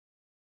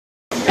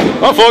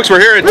Well, folks, we're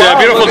here at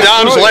beautiful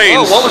Dom's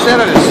Lanes. What was that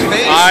on his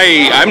face?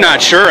 I'm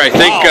not sure. I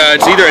think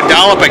it's either a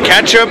dollop of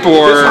ketchup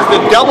or... This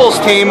is the doubles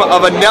team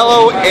of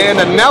Anello and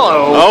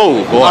Anello.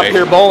 Oh, boy. Up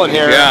here bowling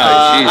here.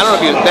 Yeah, I don't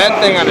know if he was that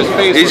thing on his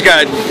face. He's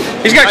got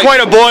quite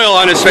a boil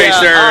on his face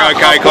there,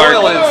 Kai Clark.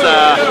 Boil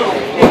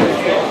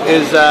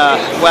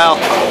well...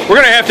 We're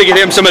going to have to get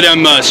him some of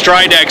them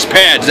Stridex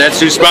pads. That's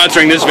who's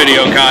sponsoring this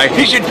video, Kai.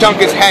 He should dunk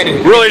his head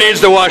in. Really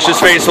needs to wash his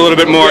face a little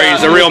bit more. Yeah,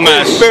 he's a real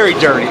mess. He's very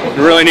dirty. He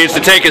really needs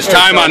to take his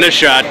time on this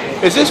shot.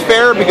 Is this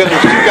fair? Because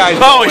there's two guys...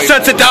 Oh, he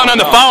sets it down on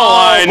the foul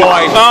line.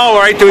 Boy. Oh,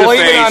 right through the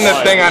face. On the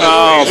thing on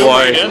his face.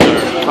 Boy.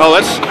 Oh,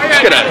 let's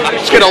get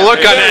a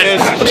look on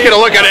that. Let's get a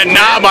look at that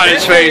knob on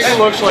his face.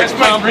 It looks like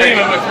my dream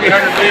of a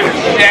 300 liters.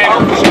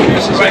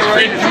 This is my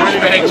dream.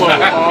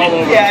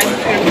 Yeah,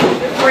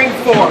 bring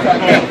 4.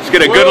 Let's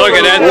get a good look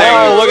at that thing.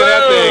 Whoa, look at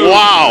that thing.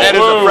 Wow. That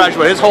is a fresh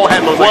one. His whole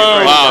head looks like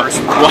a fresh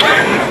wow.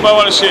 You might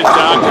want to see a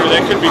doctor.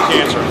 That could be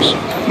cancerous.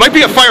 Might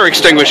be a fire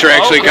extinguisher,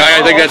 actually, Kai.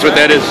 I think that's what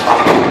that is.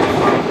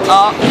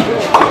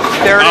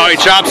 There it is. Oh, he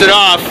chops it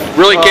off.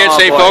 Really can't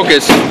stay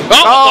focused.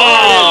 Oh,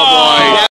 boy.